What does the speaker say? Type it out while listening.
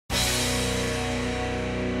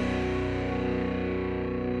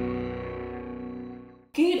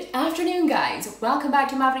Good afternoon guys, welcome back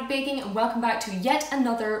to Maverick Baking and welcome back to yet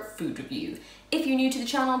another food review. If you're new to the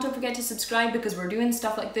channel, don't forget to subscribe because we're doing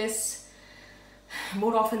stuff like this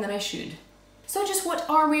more often than I should. So just what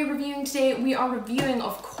are we reviewing today? We are reviewing,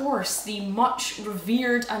 of course, the much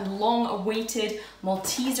revered and long awaited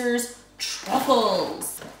Maltesers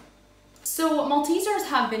truffles. So Maltesers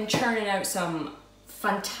have been churning out some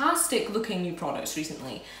fantastic looking new products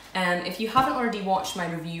recently. If you haven't already watched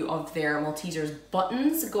my review of their Maltesers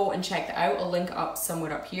buttons, go and check that out. I'll link it up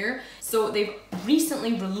somewhere up here. So they've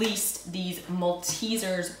recently released these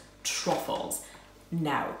Maltesers truffles.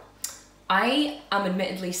 Now, I am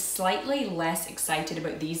admittedly slightly less excited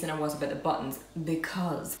about these than I was about the buttons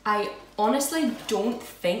because I honestly don't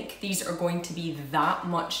think these are going to be that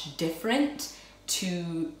much different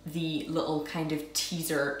to the little kind of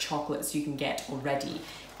teaser chocolates you can get already.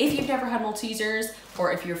 If you've never had Maltesers,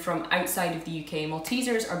 or if you're from outside of the UK,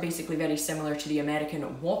 Maltesers are basically very similar to the American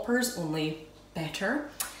Whoppers, only better.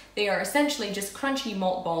 They are essentially just crunchy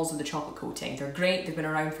malt balls with a chocolate coating. They're great, they've been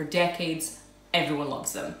around for decades, everyone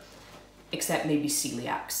loves them, except maybe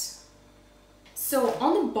celiacs. So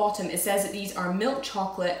on the bottom it says that these are milk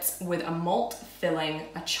chocolates with a malt filling,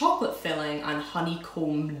 a chocolate filling, and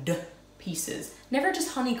honeycombed pieces. Never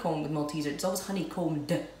just honeycomb with Malteser, it's always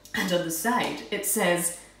honeycombed. And on the side it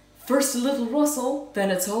says, first a little rustle,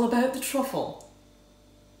 then it's all about the truffle.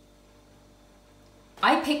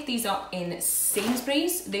 I picked these up in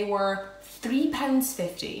Sainsbury's. They were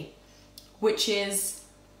 £3.50, which is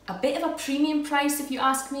a bit of a premium price if you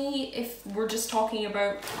ask me, if we're just talking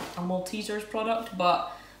about a Maltesers product,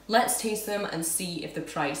 but let's taste them and see if the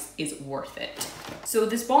price is worth it. So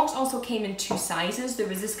this box also came in two sizes. There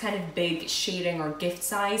was this kind of big sharing or gift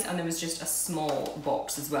size, and there was just a small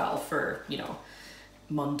box as well for, you know,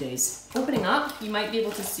 Mondays. Opening up, you might be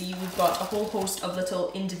able to see we've got a whole host of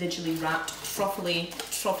little individually wrapped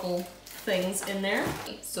truffle things in there.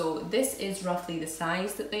 So this is roughly the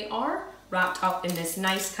size that they are, wrapped up in this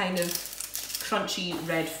nice kind of crunchy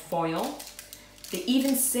red foil. They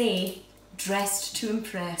even say dressed to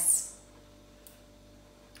impress.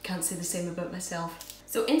 Can't say the same about myself.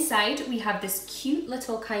 So inside we have this cute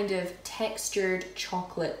little kind of textured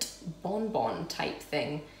chocolate bonbon type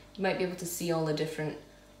thing. You might be able to see all the different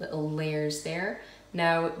little layers there.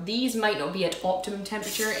 Now these might not be at optimum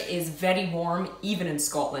temperature. It is very warm even in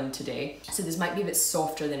Scotland today, so this might be a bit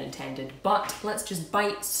softer than intended, but let's just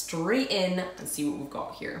bite straight in and see what we've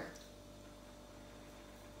got here.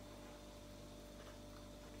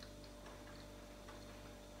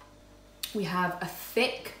 We have a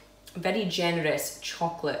thick, very generous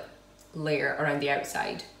chocolate layer around the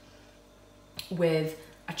outside with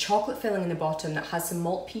a chocolate filling in the bottom that has some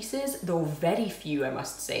malt pieces, though very few I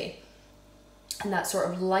must say. And that sort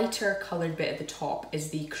of lighter coloured bit at the top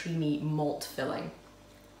is the creamy malt filling.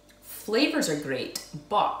 Flavours are great,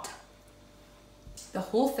 but the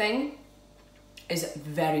whole thing is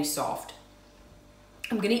very soft.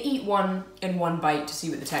 I'm gonna eat one in one bite to see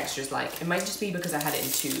what the texture is like. It might just be because I had it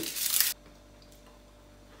in two.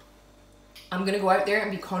 I'm gonna go out there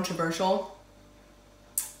and be controversial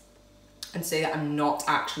and say that I'm not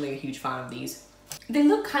actually a huge fan of these. They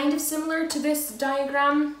look kind of similar to this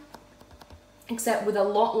diagram, except with a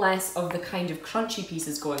lot less of the kind of crunchy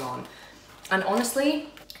pieces going on. And honestly,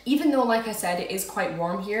 even though, like I said, it is quite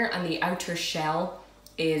warm here and the outer shell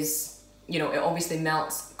is, you know, it obviously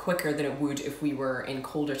melts quicker than it would if we were in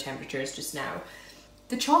colder temperatures just now.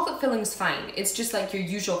 The chocolate filling's fine. It's just like your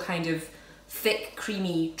usual kind of thick,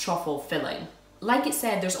 creamy truffle filling. Like it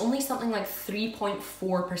said, there's only something like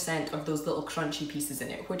 3.4% of those little crunchy pieces in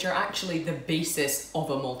it, which are actually the basis of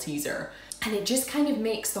a Malteser. And it just kind of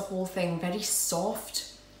makes the whole thing very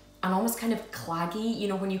soft and almost kind of claggy. You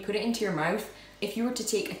know, when you put it into your mouth, if you were to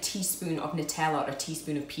take a teaspoon of Nutella or a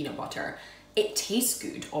teaspoon of peanut butter, it tastes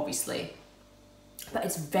good, obviously, but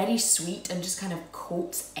it's very sweet and just kind of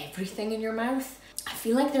coats everything in your mouth. I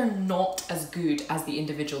feel like they're not as good as the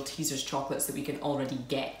individual Teasers chocolates that we can already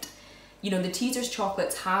get. You know, the Teasers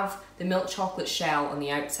chocolates have the milk chocolate shell on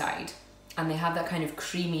the outside and they have that kind of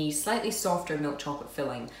creamy, slightly softer milk chocolate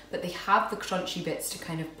filling, but they have the crunchy bits to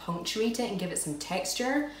kind of punctuate it and give it some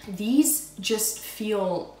texture. These just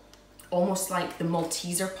feel almost like the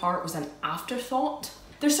Malteser part was an afterthought.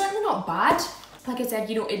 They're certainly not bad. Like I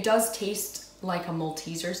said, you know, it does taste like a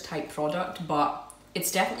Maltesers type product, but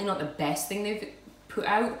it's definitely not the best thing they've put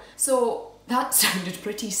out. So that sounded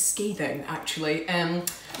pretty scathing actually.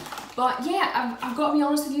 But yeah, I've got to be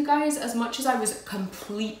honest with you guys, as much as I was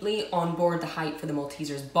completely on board the hype for the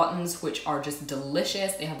Maltesers buttons, which are just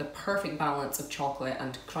delicious, they have the perfect balance of chocolate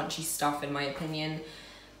and crunchy stuff in my opinion,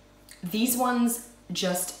 these ones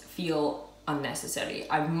just feel unnecessary.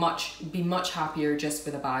 I'd be much happier just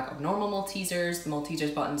with a bag of normal Maltesers, the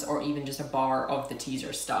Maltesers buttons, or even just a bar of the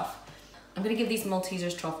teaser stuff. I'm gonna give these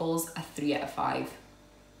Maltesers truffles a 3 out of 5.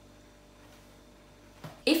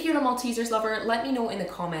 If you're a Maltesers lover, let me know in the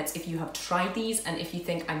comments if you have tried these and if you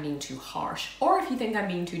think I'm being too harsh, or if you think I'm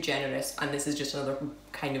being too generous and this is just another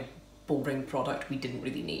kind of boring product we didn't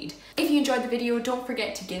really need. If you enjoyed the video, don't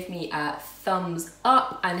forget to give me a thumbs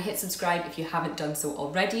up and hit subscribe if you haven't done so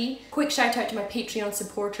already. Quick shout out to my Patreon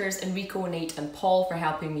supporters Enrico, Nate and Paul for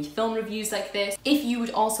helping me film reviews like this. If you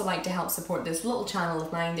would also like to help support this little channel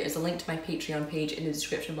of mine, there's a link to my Patreon page in the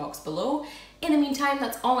description box below. In the meantime,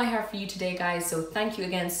 that's all I have for you today, guys, so thank you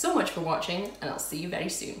again so much for watching, and I'll see you very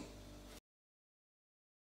soon.